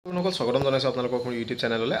বন্ধুসকল স্বাগতম জনাইছোঁ আপোনালোকক মোৰ ইউটিউব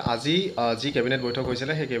চেনেললৈ আজি যি কেবিনেট বৈঠক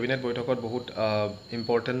হৈছিলে সেই কেবিনেট বৈঠকত বহুত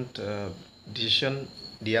ইম্পৰ্টেণ্ট ডিচিশ্যন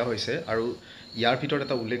দিয়া হৈছে আৰু ইয়াৰ ভিতৰত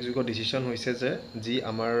এটা উল্লেখযোগ্য ডিচিশ্যন হৈছে যে যি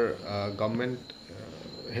আমাৰ গভৰ্ণমেণ্ট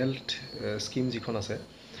হেল্থ স্কিম যিখন আছে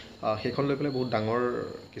সেইখন লৈ পেলাই বহুত ডাঙৰ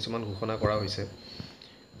কিছুমান ঘোষণা কৰা হৈছে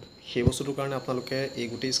সেই বস্তুটোৰ কাৰণে আপোনালোকে এই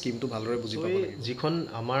গোটেই স্কিমটো ভালদৰে বুজি পাব লাগিব যিখন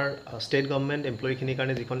আমাৰ ষ্টেট গভৰ্ণমেণ্ট এমপ্লয়ীখিনিৰ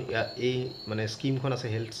কাৰণে যিখন এই মানে স্কিমখন আছে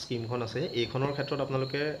হেল্থ স্কিমখন আছে এইখনৰ ক্ষেত্ৰত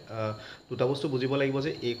আপোনালোকে দুটা বস্তু বুজিব লাগিব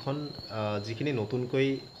যে এইখন যিখিনি নতুনকৈ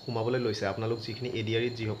সোমাবলৈ লৈছে আপোনালোক যিখিনি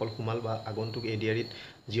ADREত যিসকল সোমাল বা আগন্তুক ADREত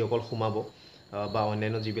যিসকল সোমাব বা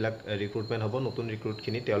অন্যান্য যিবিলাক ৰিক্ৰুটমেণ্ট হ'ব নতুন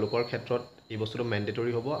ৰিক্ৰুটখিনি তেওঁলোকৰ ক্ষেত্ৰত এই বস্তুটো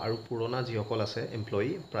মেণ্ডেটৰী হ'ব আৰু পুৰণা যিসকল আছে এমপ্লয়ী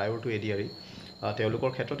প্ৰায়ৰ টু ADRE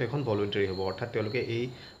তেওঁলোকৰ ক্ষেত্ৰত এখন ভলুণ্টাৰী হ'ব অৰ্থাৎ তেওঁলোকে এই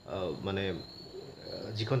মানে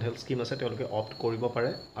যিখন হেল্থ স্কিম আছে তেওঁলোকে অপ্ট কৰিব পাৰে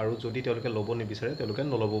আৰু যদি তেওঁলোকে ল'ব নিবিচাৰে তেওঁলোকে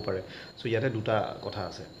নল'বও পাৰে চ' ইয়াতে দুটা কথা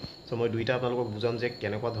আছে চ' মই দুইটা আপোনালোকক বুজাম যে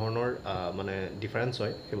কেনেকুৱা ধৰণৰ মানে ডিফাৰেঞ্চ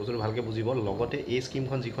হয় সেই বস্তুটো ভালকৈ বুজিব লগতে এই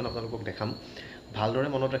স্কিমখন যিখন আপোনালোকক দেখাম ভালদৰে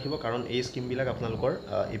মনত ৰাখিব কাৰণ এই স্কিমবিলাক আপোনালোকৰ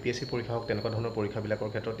APSC পৰীক্ষা হওক তেনেকুৱা ধৰণৰ পৰীক্ষাবিলাকৰ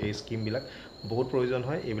ক্ষেত্ৰত এই স্কিমবিলাক বহুত প্ৰয়োজন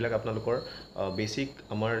হয় এইবিলাক আপোনালোকৰ বেছিক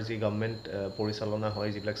আমাৰ যি গভৰ্ণমেণ্ট পৰিচালনা হয়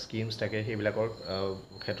যিবিলাক স্কিমছ থাকে সেইবিলাকৰ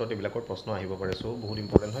ক্ষেত্ৰত এইবিলাকৰ প্ৰশ্ন আহিব পাৰে চ' বহুত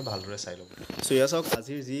ইম্পৰ্টেণ্ট হয় ভালদৰে চাই ল'ব চ' ইয়াত চাওক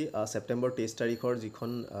আজিৰ যি ছেপ্টেম্বৰ 23 তাৰিখৰ যিখন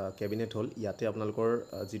কেবিনেট হ'ল ইয়াতে আপোনালোকৰ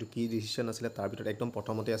যিটো কি ডিচিশ্যন আছিলে তাৰ ভিতৰত একদম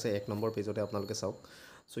প্ৰথমতে আছে 1 নম্বৰ পেজতে আপোনালোকে চাওক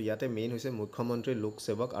চ' ইয়াতে মেইন হৈছে মুখ্যমন্ত্ৰী লোক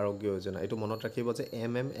সেৱক আৰোগ্য যোজনা এইটো মনত ৰাখিব যে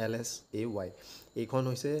MMLSAY এইখন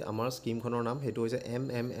হৈছে আমাৰ স্কিমখনৰ নাম সেইটো হৈছে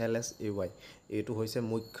MMLSAY এইটো হৈছে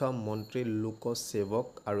মুখ্যমন্ত্ৰী লোক সেৱক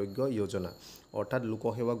আৰোগ্য যোজনা অৰ্থাৎ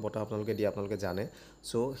লোকসেৱক বঁটা আপোনালোকে দিয়ে আপোনালোকে জানে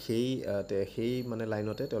চ' সেই মানে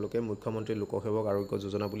লাইনতে তেওঁলোকে মুখ্যমন্ত্ৰী লোকসেৱক আৰোগ্য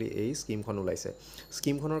যোজনা বুলি এই স্কিমখন ওলাইছে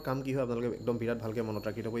স্কিমখনৰ কাম কি হয় আপোনালোকে একদম বিৰাট ভালকৈ মনত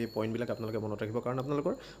ৰাখি থ'ব এই পইণ্টবিলাক আপোনালোকে মনত ৰাখিব কাৰণ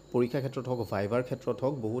আপোনালোকৰ পৰীক্ষাৰ ক্ষেত্ৰত হওক ভাইভাৰ ক্ষেত্ৰত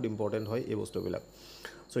হওক বহুত ইম্পৰ্টেণ্ট হয় এই বস্তুবিলাক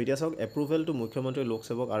চ' এতিয়া চাওক এপ্ৰুভেল টু মুখ্যমন্ত্ৰী লোক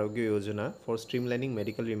সেৱক Arogya Yojana for streamlining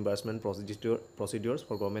medical ৰিম্বাৰ্চমেণ্ট প্ৰচিডিউৰ্ছ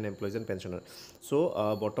for government employees and pensioner চ'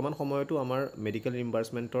 বৰ্তমান সময়তো আমাৰ মেডিকেল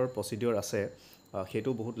ৰিম্বাৰ্চমেণ্টৰ প্ৰচিডিউৰ আছে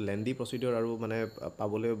সেইটো বহুত লেণ্ডি প্ৰচিডিউৰ আৰু মানে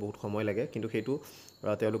পাবলৈ বহুত সময় লাগে কিন্তু সেইটো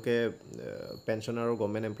তেওঁলোকে পেঞ্চনাৰ আৰু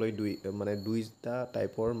গভৰ্ণমেণ্ট এমপ্লয়ী দুইটা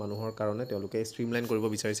টাইপৰ মানুহৰ কাৰণে তেওঁলোকে ষ্ট্ৰীমলাইন কৰিব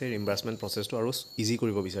বিচাৰিছে ৰিম্বাৰ্চমেণ্ট প্ৰচেছটো আৰু ইজি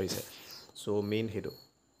কৰিব বিচাৰিছে চ' মেইন সেইটো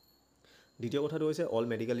দ্বিতীয় কথাটো হৈছে all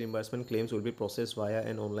medical ৰিম্বাৰ্চমেণ্ট claims will be process via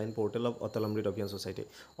N online portal of Atal Amrit Abhiyan society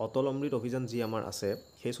অটল অমৃত অভিযান যি আমাৰ আছে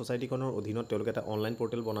সেই ছ'চাইটিখনৰ অধীনত তেওঁলোকে এটা অনলাইন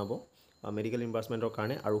পৰ্টেল বনাব মেডিকেল ৰিম্বাৰ্চমেণ্টৰ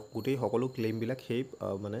কাৰণে আৰু গোটেই সকলো ক্লেইমবিলাক সেই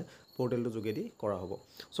মানে পৰ্টেলটোৰ যোগেদি কৰা হ'ব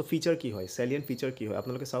চ' ফিচাৰ কি হয় চেলিয়েণ্ট ফিচাৰ কি হয়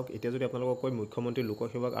আপোনালোকে চাওক এতিয়া যদি আপোনালোকক কয় মুখ্যমন্ত্ৰী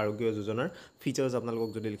লোকসেৱক আৰোগ্য যোজনাৰ ফিচাৰ্ছ আপোনালোকক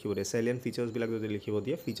যদি লিখিব দিয়ে চেলিয়েণ্ট ফিচাৰ্ছবিলাক যদি লিখিব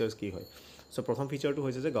দিয়ে ফিচাৰ্ছ কি হয় চ' প্ৰথম ফিচাৰটো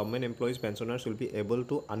হৈছে যে government employees pensioners will be able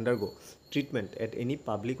to আণ্ডাৰগ' treatment at any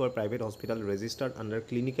public or private hospital registered under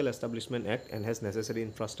clinical establishment act and has necessary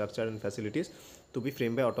infrastructure and facilities two B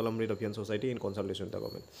frame by Atal Amrit Abhiyan society in consultation the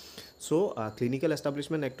government so' clinical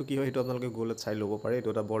establishment এক্টটো কি হয় সেইটো আপোনালোকে গুগলত চাই ল'ব পাৰে এইটো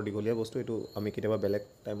এটা বৰ দীঘলীয়া বস্তু এইটো আমি কেতিয়াবা বেলেগ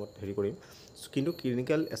টাইমত হেৰি কৰিম কিন্তু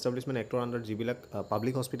ক্লিনিকেল এষ্টাব্লিছমেণ্ট এক্টৰ আণ্ডাৰ যিবিলাক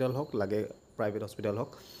পাব্লিক হস্পিটেল হওক লাগে প্ৰাইভেট হস্পিটেল হওক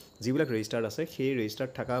যিবিলাক ৰেজিষ্টাৰ্ড আছে সেই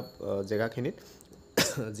ৰেজিষ্টাৰ্ড থকা জেগাখিনিত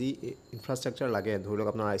যি ইনফ্ৰাষ্ট্ৰাকচাৰ লাগে ধৰি লওক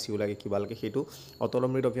আপোনাৰ ICU লাগে কিবা লাগে সেইটো অটল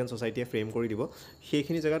অমৃত অভিযান ছ'চাইটিয়ে ফ্ৰেম কৰি দিব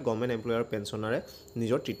সেইখিনি জেগাত গভৰ্ণমেণ্ট এমপ্লয়ী আৰু পেঞ্চনাৰে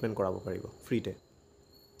নিজৰ ট্ৰিটমেণ্ট কৰাব পাৰিব ফ্ৰীতে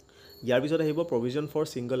ইয়াৰ পিছত আহিব provision for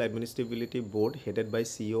single এডমিনিষ্ট্ৰেবিলিটি board headed by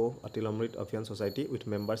CEO Atal Amrit Abhiyan society with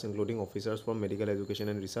members including officers from medical education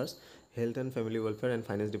and research health and family welfare and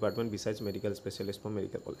finance department বিচাইডছ medical specialist from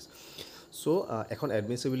medical college চ' এখন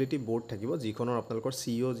এডমিচিবিলিটি board থাকিব যিখনৰ আপোনালোকৰ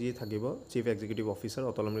CEO যি থাকিব chief executive officer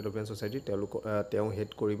অটল Amrit Abhiyan society তেওঁ head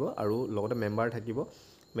কৰিব আৰু লগতে মেম্বাৰ থাকিব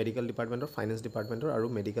মেডিকেল ডিপাৰ্টমেণ্টৰ ফাইনেন্স ডিপাৰ্টমেণ্টৰ আৰু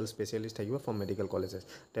মেডিকেল স্পেচিয়েলিষ্ট থাকিব ফ্ৰম মেডিকেল কলেজেছ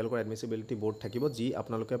তেওঁলোকৰ এডমিচিবিলিটি বৰ্ড থাকিব যি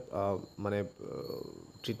আপোনালোকে মানে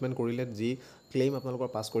ট্ৰিটমেণ্ট কৰিলে যি ক্লেইম আপোনালোকৰ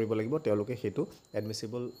পাছ কৰিব লাগিব তেওঁলোকে সেইটো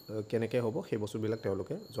এডমিচিবল কেনেকৈ হ'ব সেই বস্তুবিলাক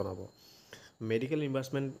তেওঁলোকে জনাব মেডিকেল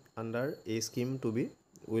ৰিম্বাৰ্চমেণ্ট আণ্ডাৰ এই scheme two B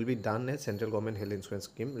will be done at central government health insurance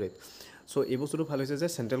scheme rate চ' এই বস্তুটো ভাল হৈছে যে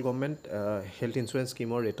চেণ্ট্ৰেল গভৰ্ণমেণ্ট হেল্থ ইঞ্চুৰেঞ্চ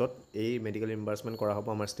স্কিমৰ ৰেটত এই মেডিকেল ৰিম্বাৰ্চমেণ্ট কৰা হ'ব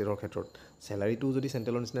আমাৰ ষ্টেটৰ ক্ষেত্ৰত চেলাৰীটো যদি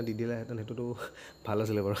চেণ্ট্ৰেলৰ নিচিনা দি দিলেহেঁতেন সেইটোতো ভাল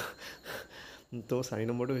আছিলে বাৰু তো 4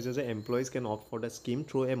 নম্বৰটো হৈছে যে employees can opt for the scheme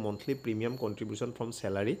through A monthly premium contribution from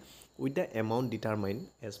salary with the amount determine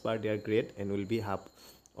as per there grade and will be half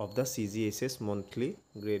of the CGHS monthly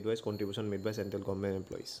grade wise contribution made by central government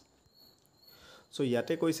employees চ'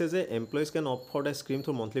 ইয়াতে কৈছে যে employees can opt for the scheme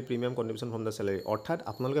through monthly premium contribution from the salary অৰ্থাৎ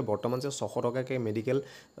আপোনালোকে বৰ্তমান যে 600 টকাকৈ medical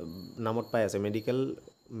নামত পাই আছে মেডিকেল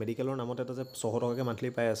মেডিকেলৰ নামত এটা যে 600 টকাকৈ মান্থলি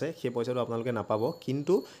পাই আছে সেই পইচাটো আপোনালোকে নাপাব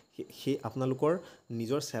কিন্তু সেই আপোনালোকৰ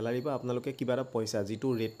নিজৰ চেলাৰী বা আপোনালোকে কিবা এটা পইচা যিটো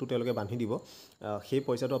ৰেটটো তেওঁলোকে বান্ধি দিব সেই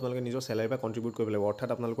পইচাটো আপোনালোকে নিজৰ চেলাৰী পৰা কণ্ট্ৰিবিউট কৰিব লাগিব অৰ্থাৎ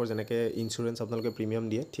আপোনালোকৰ যেনেকৈ ইঞ্চুৰেঞ্চ আপোনালোকে প্ৰিমিয়াম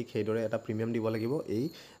দিয়ে ঠিক সেইদৰে এটা প্ৰিমিয়াম দিব লাগিব এই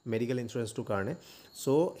মেডিকেল ইঞ্চুৰেঞ্চটোৰ কাৰণে চ'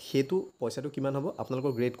 সেইটো পইচাটো কিমান হ'ব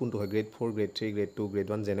আপোনালোকৰ গ্ৰেড কোনটো হয় গ্ৰেড 4 গ্ৰেড 3 গ্ৰেড 2 গ্ৰেড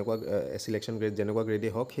 1 যেনেকুৱা চিলেকশ্যন গ্ৰেড যেনেকুৱা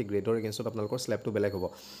গ্ৰেডেই হওক সেই গ্ৰেডৰ এগেইনষ্টত আপোনালোকৰ স্লেবটো বেলেগ হ'ব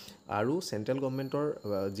আৰু চেণ্ট্ৰেল গভৰ্ণমেণ্টৰ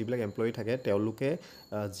যিবিলাক এমপ্লয়ী থাকে তেওঁলোকে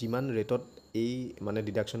যিমান ৰেটত এই মানে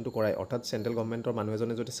ডিডাকশ্যনটো কৰাই অৰ্থাৎ চেণ্ট্ৰেল গভৰ্ণমেণ্টৰ মানুহ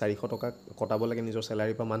এজনে যদি 400 টকা কটাব লাগে নিজৰ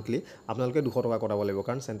চেলাৰীৰ পৰা মান্থলি আপোনালোকে 200 টকা কটাব লাগিব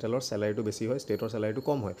কাৰণ চেণ্ট্ৰেলৰ চেলাৰীটো বেছি হয় ষ্টেটৰ চেলাৰীটো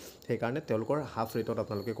কম হয় সেইকাৰণে তেওঁলোকৰ হাফ ৰেটত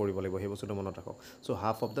আপোনালোকে কৰিব লাগিব সেই বস্তুটো মনত ৰাখক চ'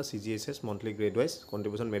 half of the CGHS monthly grade wise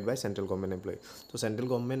contribution made by central government employee to' central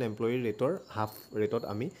government এমপ্লয়ীৰ ৰেটৰ half ৰেটত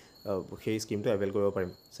আমি সেই স্কিমটো এভেইল কৰিব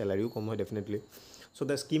পাৰিম চেলাৰীও কম হয় definitely so'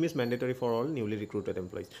 the scheme is mandatory for all newly ৰিক্ৰুটেড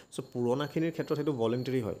employees চ' পুৰণাখিনিৰ ক্ষেত্ৰত সেইটো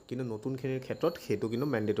ভলেণ্টাৰী হয় কিন্তু নতুনখিনিৰ ক্ষেত্ৰত সেইটো কিন্তু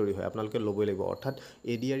মেণ্ডেটৰী হয় আপোনালোকে ল'বই লাগিব অৰ্থাৎ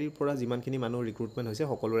ADREৰ পৰা যিমানখিনি মানুহ ৰিক্ৰুটমেণ্ট হৈছে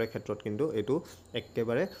সকলোৰে ক্ষেত্ৰত কিন্তু এইটো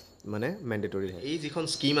একেবাৰে মানে মেণ্ডেটৰী হয় এই যিখন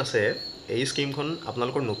স্কিম আছে এই স্কিমখন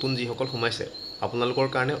আপোনালোকৰ নতুন যিসকল সোমাইছে আপোনালোকৰ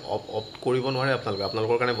কাৰণে অপ্ট কৰিব নোৱাৰে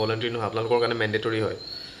আপোনালোকৰ কাৰণে ভলেণ্টাৰী নহয় আপোনালোকৰ কাৰণে মেণ্ডেটৰী হয়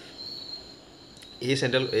এই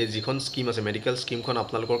চেণ্ট্ৰেল এই যিখন স্কিম আছে মেডিকেল স্কিমখন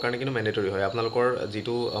আপোনালোকৰ কাৰণে কিন্তু মেণ্ডেটৰী হয় আপোনালোকৰ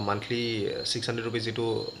যিটো মান্থলি 600 ৰুপিজ যিটো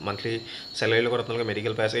মান্থলি চেলাৰীৰ লগত আপোনালোকে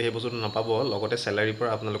মেডিকেল পাই আছে সেই বস্তুটো নাপাব লগতে চেলাৰীৰ পৰা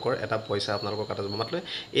আপোনালোকৰ এটা পইচা আপোনালোকৰ কাটা যাব মাত্ৰ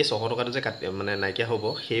এই 600 টকাটো যে মানে নাইকিয়া হ'ব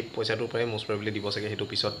সেই পইচাটোৰ পৰাই মোষ্ট প্ৰবেবলি দিব চাগে সেইটো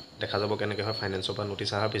পিছত দেখা যাব কেনেকৈ হয় ফাইনেন্সৰ পৰা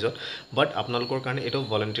নটিচ অহাৰ পিছত বাট আপোনালোকৰ কাৰণে এইটো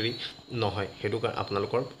ভলেণ্টাৰী নহয় সেইটো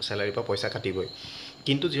আপোনালোকৰ চেলাৰীৰ পৰা পইচা কাটিবই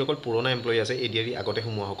কিন্তু যিসকল পুৰণা এমপ্লয়ী আছে ADRE আগতে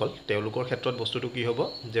সোমোৱাসকল তেওঁলোকৰ ক্ষেত্ৰত বস্তুটো কি হ'ব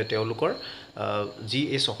যে তেওঁলোকৰ যি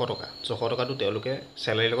এই 600 টকাটো তেওঁলোকে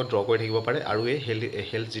চেলাৰীৰ লগত ড্ৰ কৰি থাকিব পাৰে আৰু এই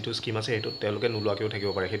হেল্থ যিটো স্কিম আছে সেইটো তেওঁলোকে নোলোৱাকৈও থাকিব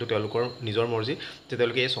পাৰে সেইটো তেওঁলোকৰ নিজৰ মৰ্জি যে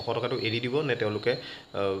তেওঁলোকে এই 600 টকাটো এৰি দিব নে তেওঁলোকে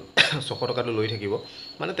 600 টকাটো লৈ থাকিব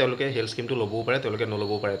মানে তেওঁলোকে হেল্থ স্কিমটো ল'বও পাৰে তেওঁলোকে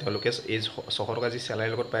নল'বও পাৰে তেওঁলোকে এই 600 টকা যি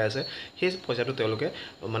চেলাৰীৰ লগত পাই আছে সেই পইচাটো তেওঁলোকে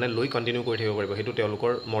মানে লৈ কণ্টিনিউ কৰি থাকিব পাৰিব সেইটো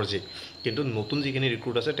তেওঁলোকৰ মৰ্জি কিন্তু নতুন যিখিনি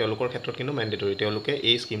ৰিক্ৰুট আছে তেওঁলোকৰ ক্ষেত্ৰত কিন্তু মেণ্ডেটৰী তেওঁলোকে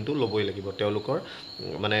এই স্কিমটো ল'বই লাগিব তেওঁলোকৰ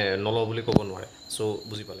মানে নলওঁ বুলি ক'ব নোৱাৰে চ'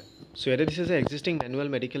 বুজি পালে চ' ইয়াতে দিছে যে existing manual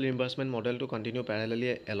medical ৰিম্বাৰ্চমেণ্ট model two continue parallelly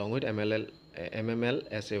along with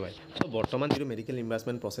MMLSAY চ' বৰ্তমান যিটো মেডিকেল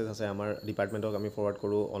ৰিম্বাৰ্চমেণ্ট প্ৰচেছ আছে আমাৰ ডিপাৰ্টমেণ্টক আমি ফৰৱাৰ্ড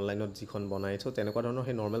কৰোঁ অনলাইনত যিখন বনাই চ' তেনেকুৱা ধৰণৰ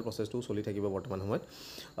সেই নৰ্মেল প্ৰচেছটোও চলি থাকিব বৰ্তমান সময়ত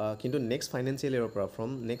কিন্তু নেক্সট ফাইনেন্সিয়েল ইয়েৰৰ পৰা from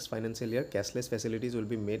next financial year cashless facilities will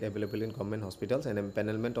be made available in government hospitals and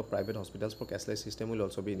এম্পেনেলমেণ্ট of private hospitals for cashless system will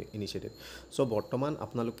also' B initiated চ' বৰ্তমান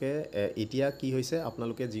আপোনালোকে এতিয়া কি হৈছে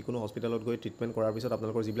আপোনালোকে যিকোনো হস্পিটেলত গৈ ট্ৰিটমেণ্ট কৰাৰ পিছত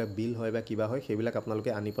আপোনালোকৰ যিবিলাক বিল হয় বা কিবা হয় সেইবিলাক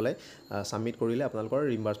আপোনালোকে আনি পেলাই ছাবমিট কৰিলে আপোনালোকৰ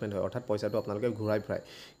ৰিম্বাৰ্চমেণ্ট হয় অৰ্থাৎ পইচাটো আপোনালোকে ঘূৰাই ফুৰাই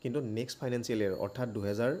কিন্তু নেক্সট ফাইনেন্সিয়েল ইয়েৰ অৰ্থাৎ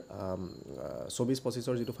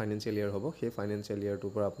 2024-25 যিটো ফাইনেন্সিয়েল ইয়েৰ হ'ব সেই ফাইনেন্সিয়েল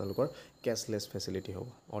ইয়েৰটোৰ পৰা আপোনালোকৰ কেছলেছ ফেচিলিটি হ'ব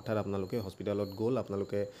অৰ্থাৎ আপোনালোকে হস্পিটেলত গ'ল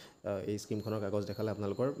আপোনালোকে এই স্কিমখনৰ কাগজ দেখালে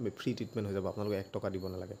আপোনালোকৰ ফ্ৰী ট্ৰিটমেণ্ট হৈ যাব আপোনালোকে 1 টকা দিব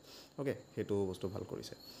নালাগে অ'কে সেইটো বস্তু ভাল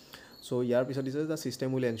কৰিছে So, ইয়াৰ পিছত দিছে the system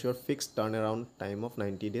will ensure fixed turnaround time of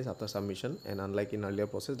 90 days after submission and unlike in earlier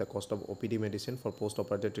process the cost of OPD medicine for post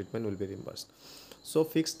operative treatment will be reimbursed. So,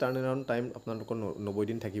 fixed turnaround time আপোনালোকৰ 90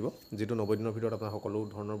 দিন থাকিব যেটো 90 দিনৰ ভিতৰত আপোনাৰ সকলো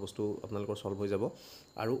ধৰণৰ বস্তু আপোনালোকৰ সলভ হৈ যাব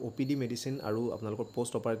আৰু OPD মেডিচিন আৰু আপোনালোকৰ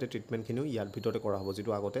পোষ্ট অপাৰেটিভ ট্ৰিটমেণ্টখিনিও ইয়াৰ ভিতৰতে কৰা হ'ব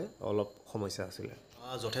যেটো আগতে অলপ সমস্যা আছিল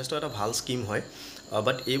যথেষ্ট এটা ভাল স্কিম হয়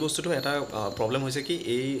বাট এই বস্তুটো এটা প্ৰবলেম হৈছে কি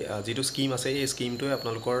এই যেটো স্কিম আছে এই স্কিমটোৱে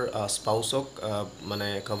আপোনালোকৰ স্পাউসক মানে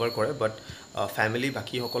কভাৰ কৰে বাট ফ্যামিলি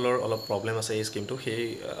বাকি সকলৰ অলপ প্ৰবলেম আছে এই স্কিমটো সেই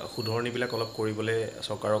সুধৰণিবিলাক অলপ কৰিবলৈ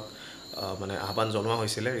চৰকাৰক মানে আহ্বান জনোৱা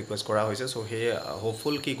হৈছিল ৰিকুৱেষ্ট কৰা হৈছে সো হে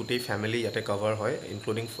হোপফুল কি গোটেই ফ্যামিলি ইয়াতে কভাৰ হয়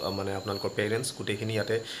ইনক্লুডিং মানে আপোনালোকৰ পেৰেন্টস গোটেইখিনি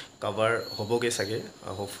ইয়াতে কভাৰ হ'বগে সাগে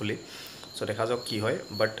হোপফুলি সো দেখা যাওক কি হয়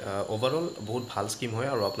বাট ওভাৰঅল বহুত ভাল স্কিম হয়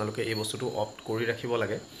আৰু আপোনালোকে এই বস্তুটো অপ্ট কৰি ৰাখিব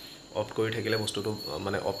লাগে অপ্ট কৰি থাকিলে বস্তুটো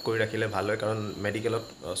মানে অপ্ট কৰি ৰাখিলে ভাল হয় কাৰণ মেডিকেলত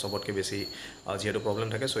সবতকৈ বেছি যেহেতু প্ৰবলেম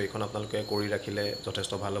থাকে সো এইখন আপোনালোকে কৰি ৰাখিলে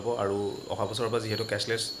যথেষ্ট ভাল হ'ব আৰু অহা বছৰৰ পৰা যেহেতু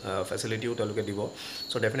ক্যাশলেছ ফেচিলিটিও তেওঁলোকে দিব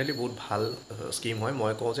সো ডেফিনেটলি বহুত ভাল স্কিম হয়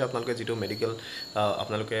মই কওঁ যে আপোনালোকে যেটো মেডিকেল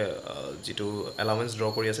আপোনালোকে যেটো এলাউৱেন্স ড্ৰ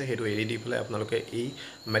কৰি আছে হেতু এৰি দি পেলাই আপোনালোকে এই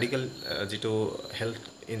মেডিকেল যেটো হেল্থ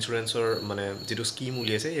ইন্সুৰেন্সৰ মানে যেটো স্কিম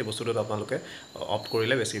উলিয়াইছে এই বস্তুটোত আপোনালোকে অপ্ট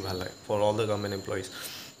কৰিলে বেছি ভাল হয় for all the government employees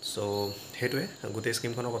so হেতুৱে গোটেই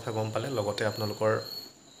স্কিমখনৰ কথা গম পালে লগতে আপোনালোকৰ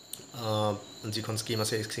যিখন স্কিম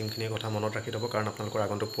আছে এই স্কিমখিনিৰ কথা মনত ৰাখি থব কাৰণ আপোনালোকৰ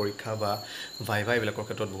আগন্তুক পৰীক্ষা বা ভাইভা এইবিলাকৰ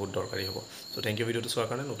ক্ষেত্ৰত বহুত দৰকাৰী হ'ব সো থ্যাংক ইউ ভিডিঅ'টো চোৱাৰ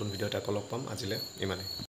কাৰণে নতুন ভিডিঅ' এটা লগ পাম আজিলে ইমানে